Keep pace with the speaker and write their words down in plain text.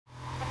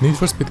Need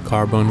for Speed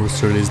Carbon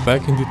was released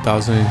back in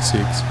 2006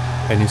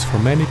 and is for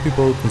many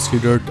people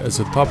considered as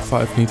the top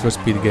 5 Need for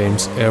Speed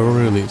games ever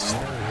released.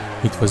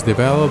 It was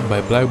developed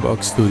by Black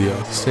Box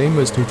Studios, same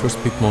as Need for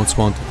Speed Most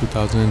Wanted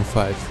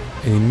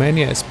 2005, and in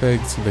many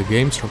aspects the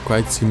games are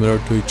quite similar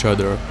to each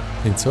other,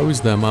 and so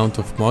is the amount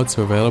of mods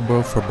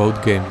available for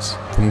both games,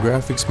 from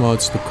graphics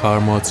mods to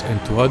car mods and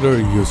to other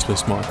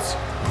useless mods.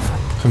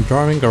 I'm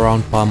driving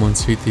around Palm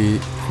City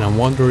and I'm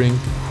wondering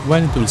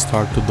when it will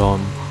start to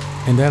dawn.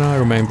 And then I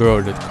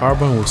remember that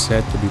Carbon was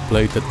said to be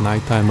played at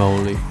nighttime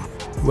only.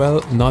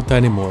 Well, not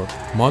anymore.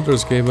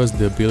 Modders gave us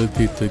the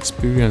ability to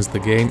experience the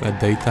game at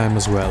daytime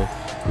as well,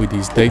 with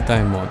this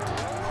daytime mod.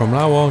 From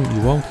now on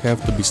you won't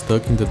have to be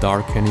stuck in the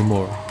dark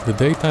anymore. The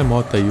daytime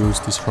mod I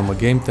used is from a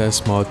game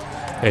test mod,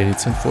 and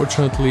it's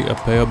unfortunately a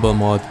payable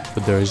mod,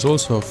 but there is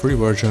also a free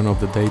version of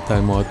the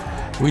daytime mod,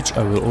 which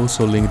I will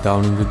also link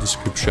down in the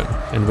description.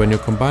 And when you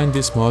combine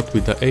this mod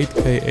with the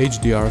 8K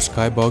HDR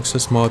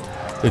Skyboxes mod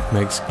that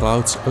makes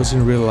clouds as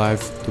in real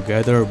life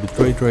together with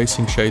ray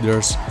tracing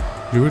shaders,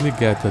 you really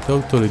get a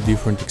totally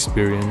different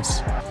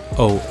experience.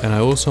 Oh, and I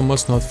also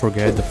must not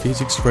forget the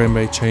physics frame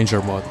rate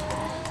changer mod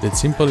that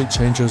simply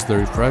changes the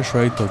refresh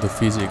rate of the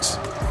physics,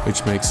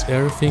 which makes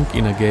everything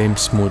in a game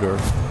smoother.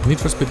 Need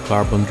for Speed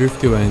Carbon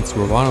drift events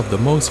were one of the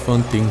most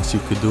fun things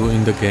you could do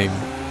in the game.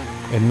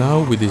 And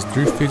now with this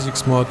drift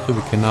physics mod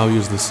we can now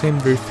use the same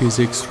drift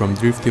physics from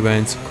drift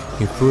events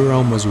in free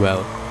roam as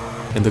well.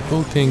 And the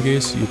cool thing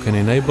is you can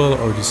enable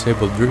or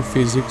disable drift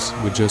physics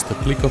with just a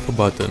click of a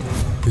button.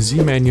 The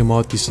ZMenu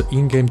mod is an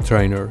in-game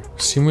trainer,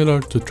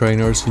 similar to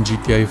trainers in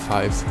GTA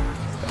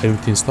 5. And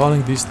with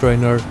installing this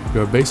trainer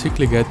you are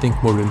basically getting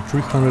more than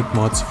 300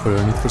 mods for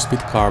your Need for Speed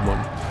Carbon.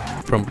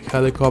 From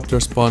helicopter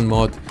spawn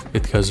mod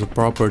that has a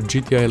proper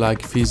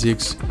GTA-like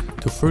physics,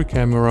 to free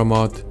camera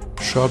mod,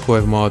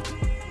 shockwave mod,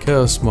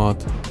 chaos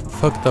mod,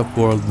 fucked up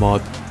world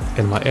mod,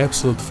 and my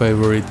absolute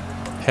favorite,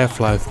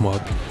 Half-Life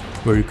mod,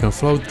 where you can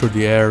float through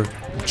the air,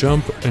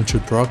 jump and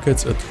shoot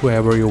rockets at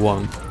whoever you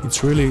want.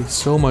 It's really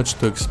so much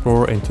to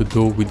explore and to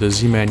do with the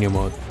ZMenu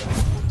mod.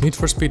 Need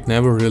for Speed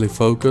never really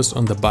focused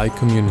on the bike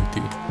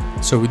community,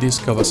 so with this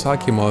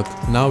Kawasaki mod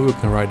now you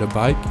can ride a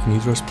bike in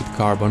Need for Speed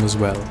Carbon as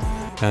well.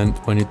 And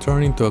when you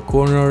turn into a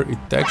corner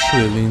it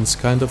actually leans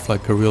kind of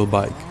like a real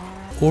bike.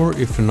 Or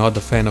if you're not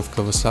a fan of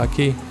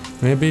Kawasaki,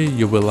 maybe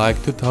you will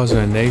like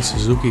 2008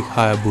 Suzuki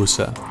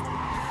Hayabusa.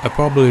 I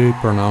probably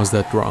pronounced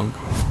that wrong.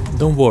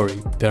 Don't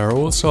worry, there are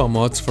also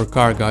mods for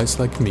car guys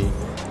like me.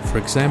 For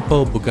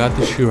example,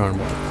 Bugatti Chiron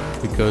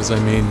mod. Because I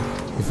mean,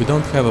 if you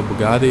don't have a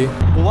Bugatti...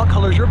 Well, what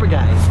color is your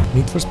Bugatti?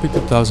 Need for Speed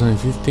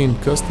 2015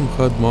 Custom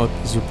HUD mod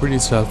is pretty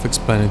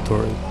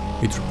self-explanatory.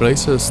 It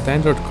replaces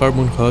standard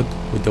carbon HUD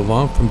with the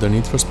one from the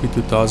Need for Speed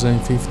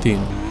 2015.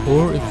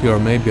 Or if you are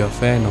maybe a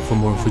fan of a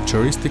more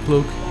futuristic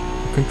look,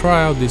 you can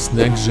try out this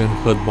NextGen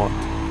HUD mod,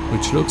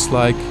 which looks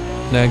like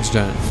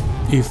NextGen.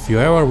 If you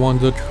ever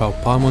wondered how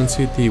Palm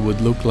City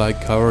would look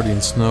like covered in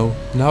snow,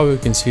 now you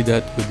can see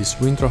that with this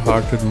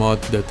Winterhearted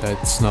mod that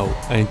adds snow,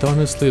 and it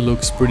honestly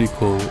looks pretty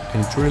cool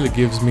and it really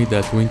gives me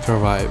that winter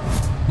vibe.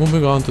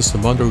 Moving on to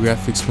some other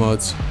graphics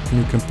mods, and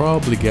you can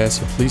probably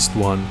guess at least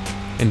one,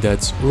 and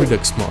that's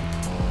Redux mod.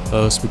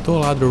 As with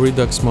all other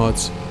Redux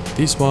mods,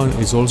 this one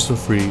is also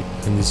free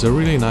and is a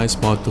really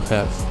nice mod to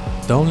have.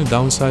 The only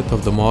downside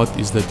of the mod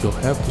is that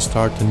you'll have to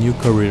start a new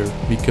career,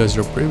 because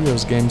your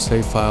previous game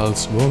save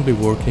files won't be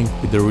working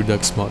with the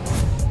Redux mod.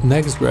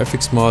 Next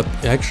graphics mod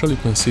actually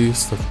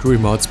consists of 3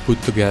 mods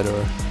put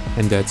together,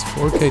 and that's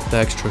 4K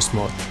textures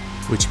mod,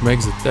 which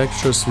makes the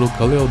textures look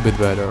a little bit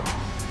better.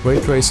 Ray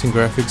tracing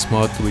graphics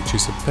mod, which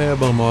is a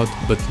payable mod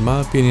but in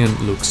my opinion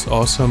looks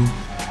awesome,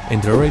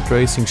 and the ray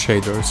tracing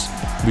shaders,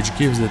 which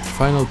gives that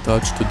final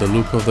touch to the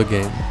look of the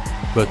game.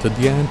 But at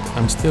the end,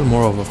 I'm still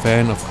more of a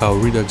fan of how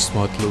Redux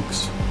mod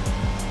looks.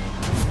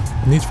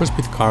 Need for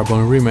Speed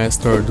Carbon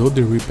Remaster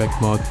DODI Repack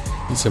mod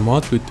is a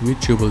mod with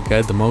which you will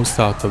get the most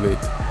out of it.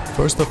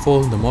 First of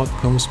all, the mod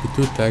comes with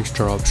 2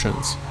 texture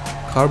options,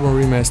 Carbon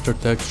Remaster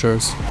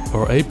textures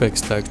or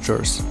Apex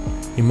textures.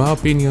 In my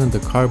opinion, the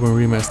Carbon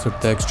Remaster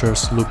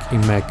textures look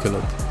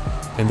immaculate.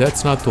 And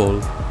that's not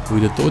all.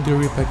 With the DODI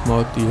Repack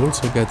mod you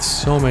also get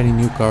so many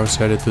new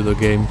cars added to the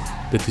game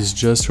that is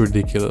just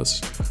ridiculous.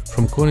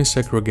 From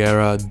Koenigsegg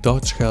Regera,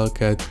 Dodge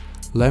Hellcat,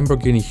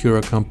 Lamborghini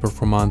Huracan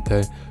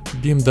Performante,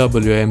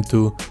 BMW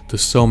M2 to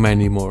so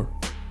many more.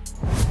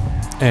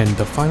 And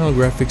the final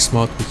graphics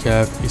mod we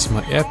have is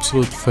my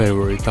absolute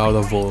favorite out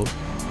of all,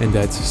 and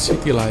that's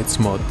City Lights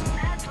mod.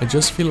 I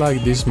just feel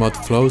like this mod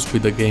flows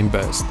with the game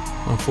best.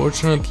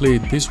 Unfortunately,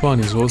 this one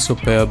is also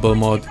payable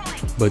mod,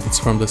 but it's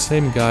from the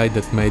same guy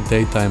that made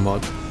Daytime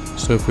mod,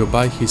 so if you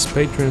buy his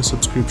Patreon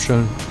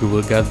subscription, you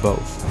will get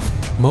both.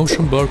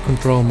 Motion Blur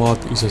Control mod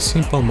is a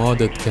simple mod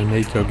that can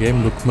make your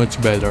game look much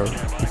better.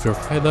 If you're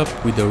fed up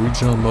with the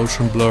original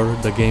motion blur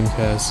the game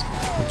has,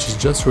 which is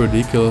just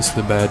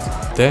ridiculously bad,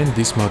 then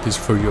this mod is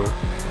for you.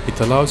 It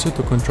allows you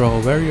to control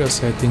various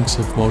settings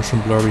of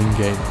motion blur in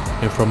game,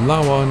 and from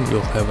now on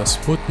you'll have a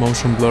smooth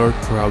motion blur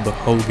throughout the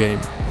whole game.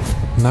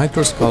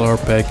 NOS Color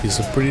Pack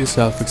is pretty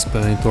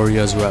self-explanatory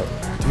as well.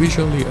 It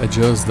visually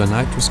adjusts the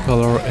nitrous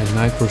color and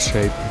nitrous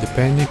shape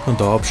depending on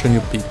the option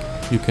you pick.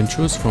 You can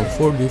choose from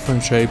 4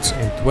 different shapes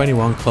and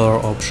 21 color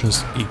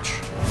options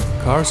each.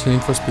 Cars in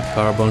Need for Speed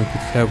Carbon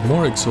could have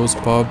more exhaust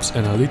pubs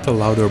and a little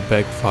louder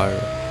backfire,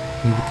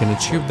 and we can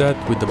achieve that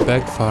with the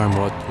Backfire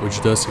mod,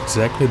 which does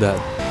exactly that.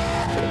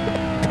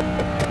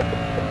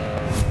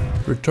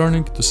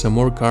 Returning to some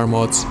more car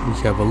mods, we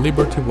have a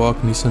Liberty Walk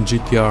Nissan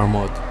GTR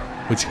mod,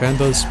 which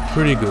handles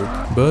pretty good,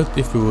 but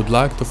if you would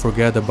like to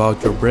forget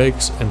about your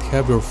brakes and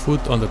have your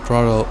foot on the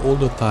throttle all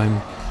the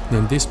time,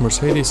 then this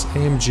Mercedes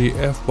AMG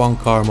F1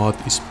 car mod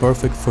is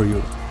perfect for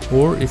you.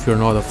 Or if you're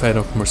not a fan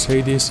of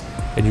Mercedes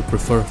and you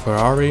prefer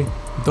Ferrari,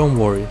 don't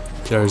worry,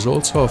 there is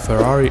also a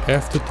Ferrari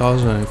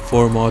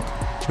F2004 mod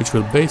which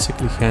will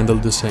basically handle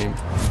the same.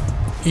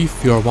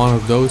 If you are one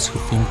of those who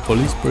think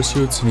police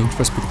pursuits in Need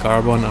for Speed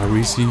Carbon are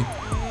easy,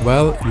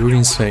 well, you're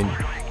insane.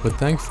 But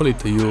thankfully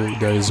to you,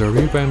 there is a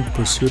Revamped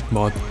Pursuit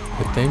mod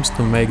that aims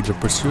to make the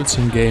pursuits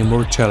in-game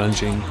more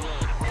challenging.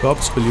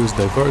 Cops will use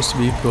diverse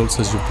vehicles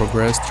as you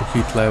progress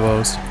through hit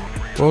levels,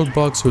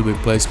 roadblocks will be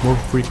placed more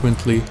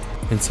frequently,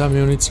 and some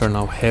units are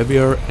now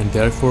heavier and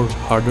therefore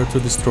harder to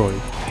destroy.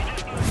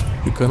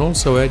 You can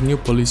also add new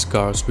police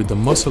cars with the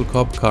Muscle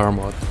Cop car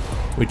mod,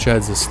 which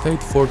adds a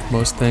State Ford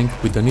Mustang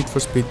with the Need for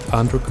Speed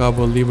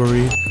Undercover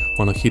livery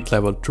on a hit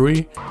level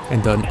 3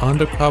 and an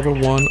Undercover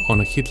one on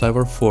a hit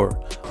level 4,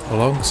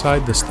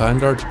 alongside the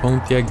standard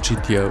Pontiac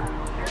GTO.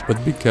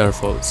 But be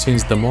careful,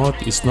 since the mod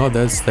is not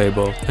that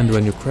stable, and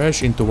when you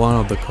crash into one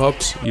of the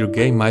cops, your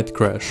game might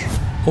crash.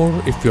 Or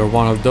if you're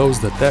one of those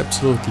that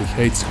absolutely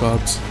hates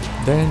cops,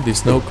 then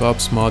this No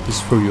Cops mod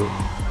is for you.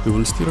 You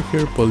will still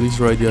hear police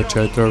radio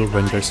chatter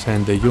when they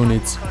send the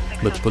units,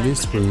 but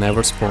police will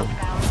never spawn.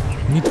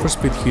 Need for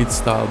Speed Heat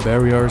style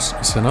barriers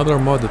is another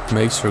mod that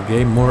makes your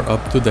game more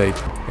up to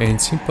date and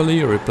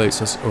simply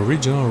replaces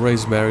original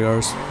race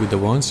barriers with the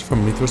ones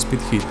from Need for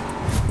Speed Heat.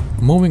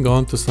 Moving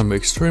on to some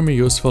extremely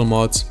useful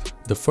mods,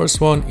 the first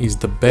one is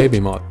the Baby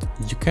mod.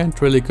 You can't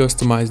really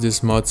customize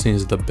this mod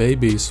since the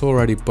Baby is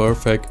already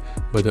perfect,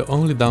 but the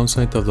only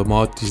downside of the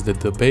mod is that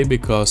the Baby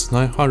costs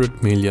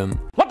 900 million.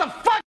 What the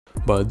fuck?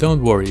 But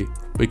don't worry,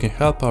 we can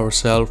help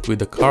ourselves with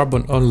the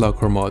Carbon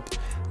Unlocker mod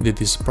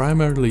that is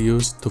primarily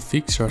used to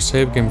fix our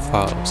save game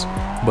files,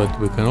 but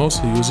we can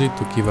also use it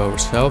to give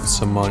ourselves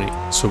some money,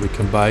 so we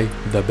can buy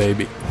the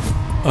Baby.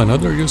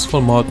 Another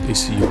useful mod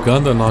is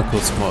Uganda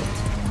Knuckles mod.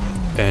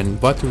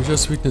 And what we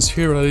just witnessed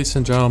here, ladies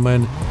and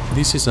gentlemen,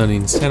 this is an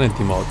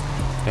insanity mod,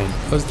 and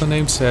as the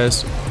name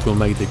says, it will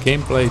make the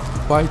gameplay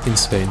quite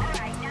insane.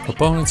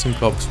 Opponents and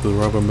cops will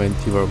rubber band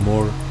even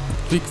more,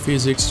 tweak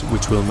physics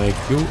which will make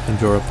you and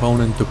your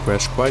opponent to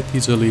crash quite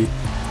easily,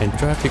 and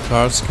traffic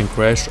cars can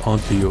crash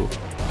onto you,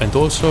 and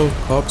also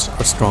cops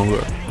are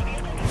stronger.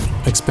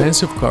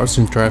 Expensive Cars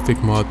in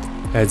Traffic mod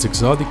adds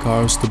exotic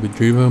cars to be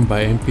driven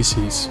by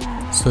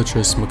NPCs, such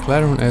as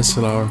McLaren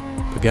SLR,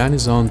 Pagani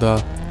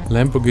Zonda,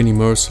 Lamborghini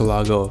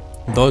Murcielago,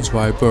 Dodge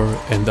Viper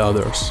and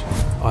others.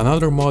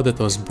 Another mod that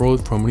was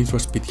brought from Need for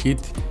Speed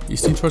Heat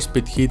is Need for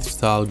Speed Heat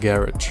Style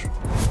Garage.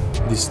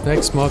 This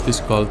next mod is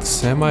called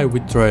Semi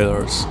with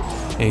Trailers,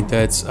 and it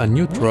adds a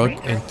new truck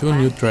and 2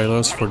 new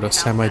trailers for the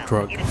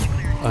semi-truck.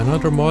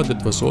 Another mod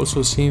that was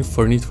also seen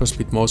for Need for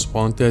Speed Most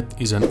Wanted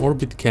is an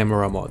Orbit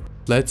Camera mod.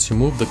 Lets you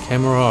move the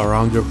camera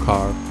around your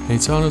car, and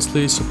it's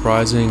honestly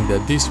surprising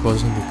that this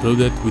wasn't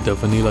included with the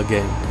vanilla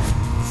game.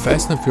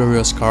 Fast and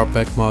Furious Car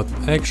Pack mod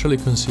actually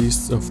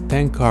consists of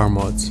 10 car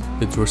mods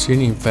that were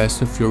seen in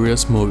Fast and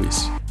Furious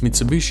movies.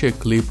 Mitsubishi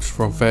Eclipse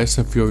from Fast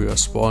and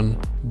Furious 1,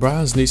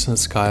 Brian's Nissan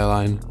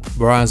Skyline,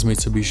 Brian's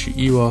Mitsubishi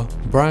Evo,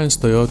 Brian's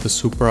Toyota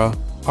Supra,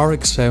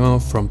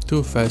 RX-7 from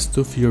Too Fast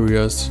Too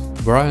Furious,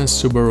 Brian's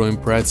Subaru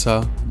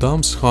Impreza,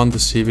 Dom's Honda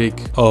Civic,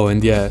 oh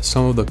and yeah,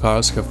 some of the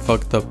cars have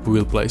fucked up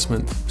wheel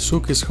placement,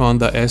 Suki's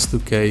Honda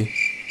S2K,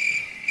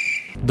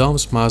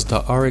 Dom's Mazda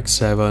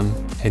RX-7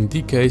 and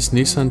DK's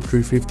Nissan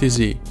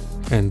 350Z.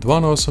 And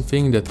one awesome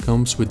thing that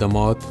comes with the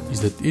mod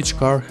is that each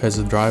car has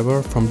a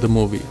driver from the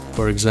movie,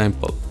 for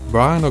example,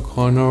 Brian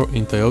O'Connor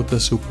in Toyota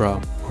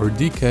Supra or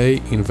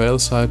DK in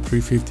Valeside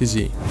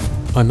 350Z.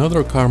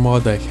 Another car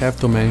mod I have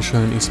to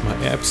mention is my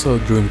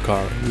absolute dream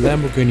car,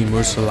 Lamborghini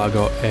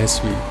Murcielago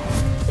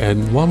SV.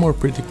 And one more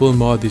pretty cool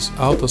mod is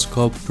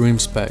Autosculpt Rim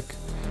Spec.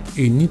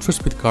 In Need for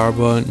Speed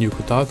Carbon you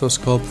could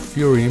autosculpt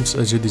few rims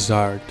as you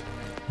desired.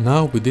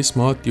 Now with this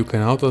mod you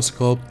can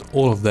autosculpt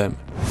all of them.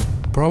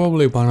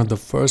 Probably one of the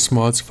first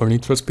mods for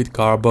Need for Speed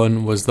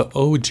Carbon was the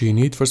OG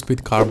Need for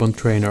Speed Carbon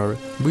Trainer,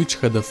 which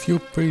had a few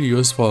pretty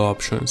useful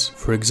options,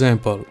 for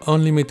example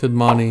unlimited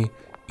money,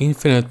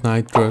 infinite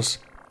nitrous,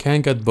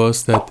 can get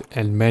busted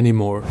and many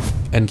more.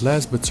 And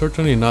last but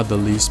certainly not the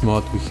least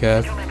mod we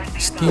have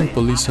is Team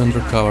Police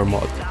Undercover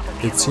mod,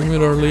 that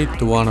similarly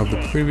to one of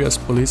the previous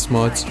police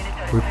mods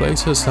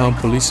replaces some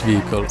police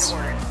vehicles.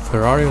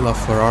 Ferrari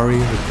LaFerrari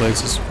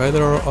replaces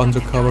Federal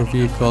Undercover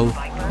Vehicle,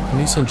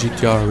 Nissan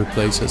GTR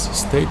replaces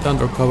State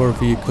Undercover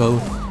Vehicle,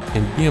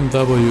 and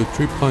BMW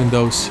 3.0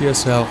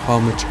 CSL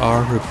Homage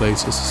R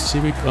replaces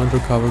Civic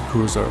Undercover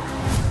Cruiser.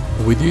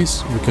 With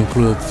this, we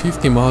concluded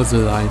 50 mods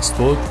that I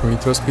installed for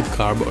Need for Speed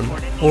Carbon,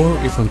 or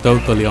if I'm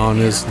totally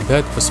honest,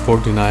 that was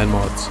 49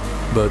 mods,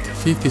 but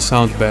 50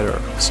 sound better,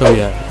 so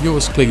yeah, you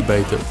was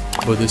clickbaited,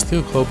 but I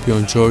still hope you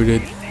enjoyed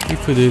it.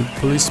 If you did,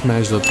 please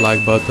smash that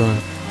like button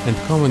and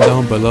comment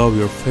down below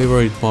your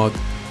favorite mod,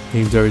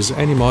 and if there is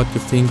any mod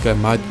you think I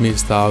might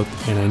missed out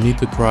and I need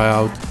to try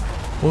out.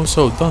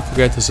 Also, don't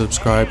forget to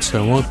subscribe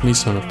so I won't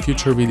miss on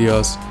future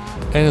videos,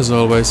 and as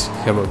always,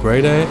 have a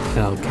great day and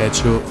I'll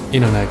catch you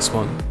in the next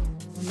one.